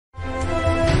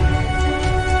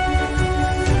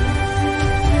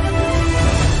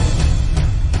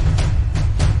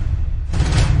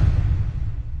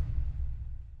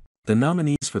The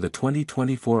nominees for the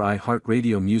 2024 iHeart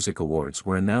Radio Music Awards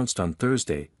were announced on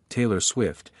Thursday: Taylor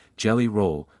Swift, Jelly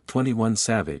Roll, 21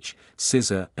 Savage,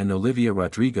 SZA and Olivia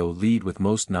Rodrigo lead with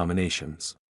most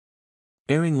nominations.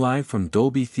 Airing live from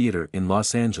Dolby Theatre in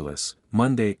Los Angeles,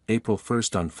 Monday, April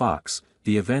 1st on Fox,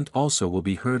 the event also will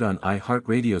be heard on iHeart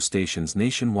radio stations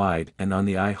nationwide and on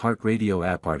the iHeart Radio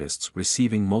app. Artists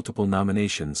receiving multiple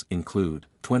nominations include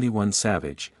 21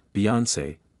 Savage,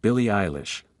 Beyoncé, Billie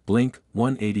Eilish,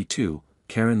 Blink-182,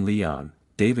 Karen Leon,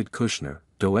 David Kushner,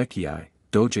 Doechii,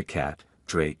 Doja Cat,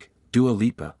 Drake, Dua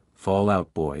Lipa, Fall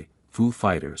Out Boy, Foo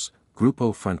Fighters,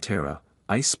 Grupo Frontera,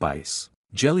 Ice Spice.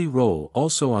 Jelly Roll.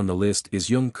 Also on the list is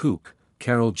Jungkook,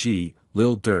 Karol G,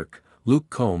 Lil Durk, Luke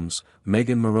Combs,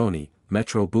 Megan Moroney,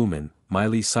 Metro Boomin,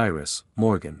 Miley Cyrus,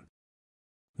 Morgan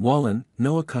Wallen,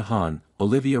 Noah Kahan,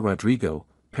 Olivia Rodrigo,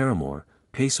 Paramore,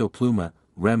 Peso Pluma,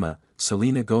 Rema,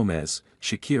 Selena Gomez,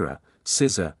 Shakira,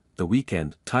 SZA, The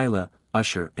Weeknd, Tyla,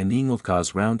 Usher and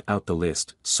Ingilcaz round out the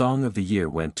list. Song of the Year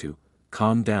went to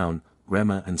Calm Down,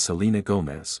 Rema and Selena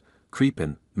Gomez,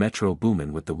 Creepin', Metro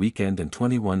Boomin with The Weeknd and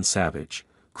 21 Savage,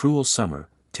 Cruel Summer,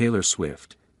 Taylor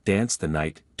Swift, Dance the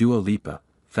Night, Dua Lipa,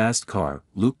 Fast Car,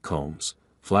 Luke Combs,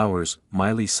 Flowers,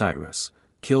 Miley Cyrus,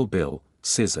 Kill Bill,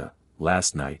 SZA,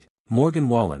 Last Night, Morgan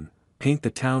Wallen, Paint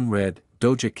the Town Red,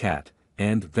 Doja Cat,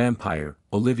 and Vampire,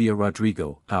 Olivia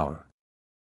Rodrigo. Our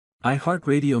iHeart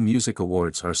Radio Music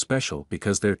Awards are special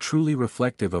because they're truly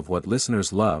reflective of what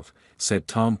listeners love, said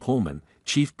Tom Pullman,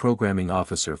 Chief Programming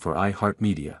Officer for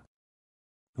iHeartMedia.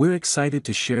 We're excited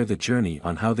to share the journey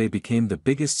on how they became the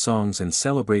biggest songs and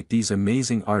celebrate these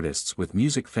amazing artists with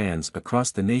music fans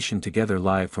across the nation together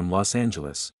live from Los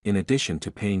Angeles. In addition to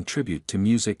paying tribute to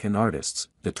music and artists,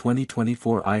 the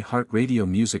 2024 iHeart Radio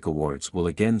Music Awards will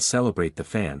again celebrate the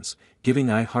fans, giving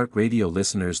iHeart Radio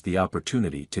listeners the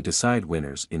opportunity to decide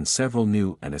winners in several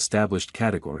new and established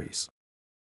categories.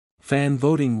 Fan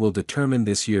voting will determine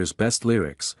this year's Best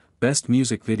Lyrics, Best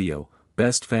Music Video,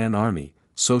 Best Fan Army,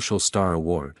 Social Star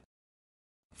Award,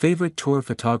 Favorite Tour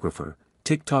Photographer,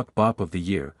 TikTok Bop of the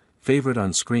Year, Favorite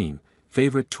On Screen,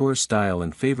 Favorite Tour Style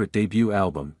and Favorite Debut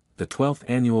Album. The 12th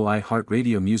Annual iHeart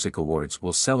Radio Music Awards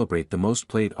will celebrate the most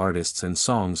played artists and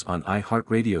songs on iHeart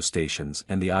Radio stations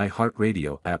and the iHeart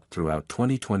Radio app throughout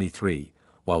 2023,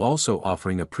 while also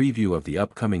offering a preview of the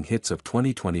upcoming hits of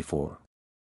 2024.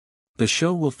 The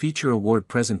show will feature award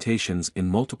presentations in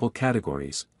multiple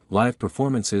categories, live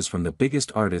performances from the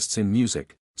biggest artists in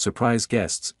music, surprise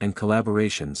guests and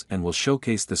collaborations, and will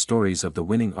showcase the stories of the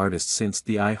winning artists since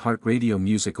the iHeart Radio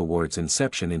Music Awards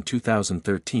inception in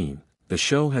 2013. The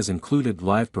show has included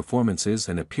live performances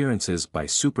and appearances by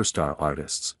superstar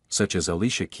artists, such as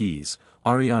Alicia Keys,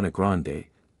 Ariana Grande,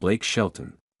 Blake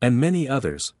Shelton, and many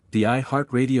others. The iHeart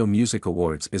Radio Music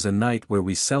Awards is a night where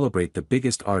we celebrate the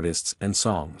biggest artists and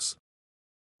songs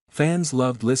fans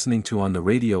loved listening to on the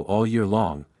radio all year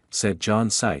long, said John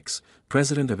Sykes,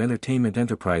 President of Entertainment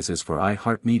Enterprises for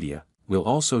iHeartMedia. We'll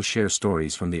also share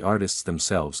stories from the artists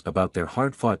themselves about their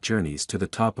hard-fought journeys to the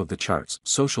top of the charts.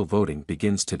 Social voting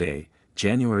begins today,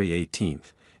 January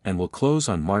 18th, and will close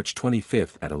on March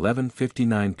 25th at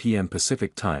 11:59 p.m.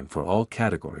 Pacific Time for all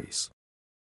categories.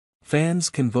 Fans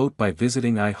can vote by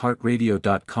visiting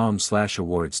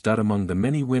iHeartRadio.com/awards. Among the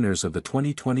many winners of the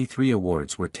 2023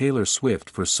 awards were Taylor Swift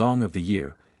for Song of the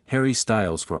Year, Harry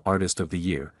Styles for Artist of the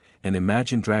Year, and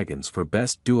Imagine Dragons for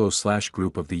Best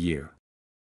Duo/Group of the Year.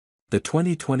 The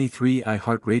 2023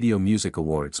 iHeart Radio Music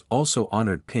Awards also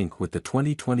honored Pink with the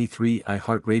 2023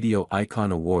 iHeart Radio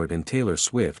Icon Award and Taylor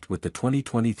Swift with the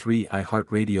 2023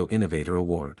 iHeart Radio Innovator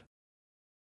Award.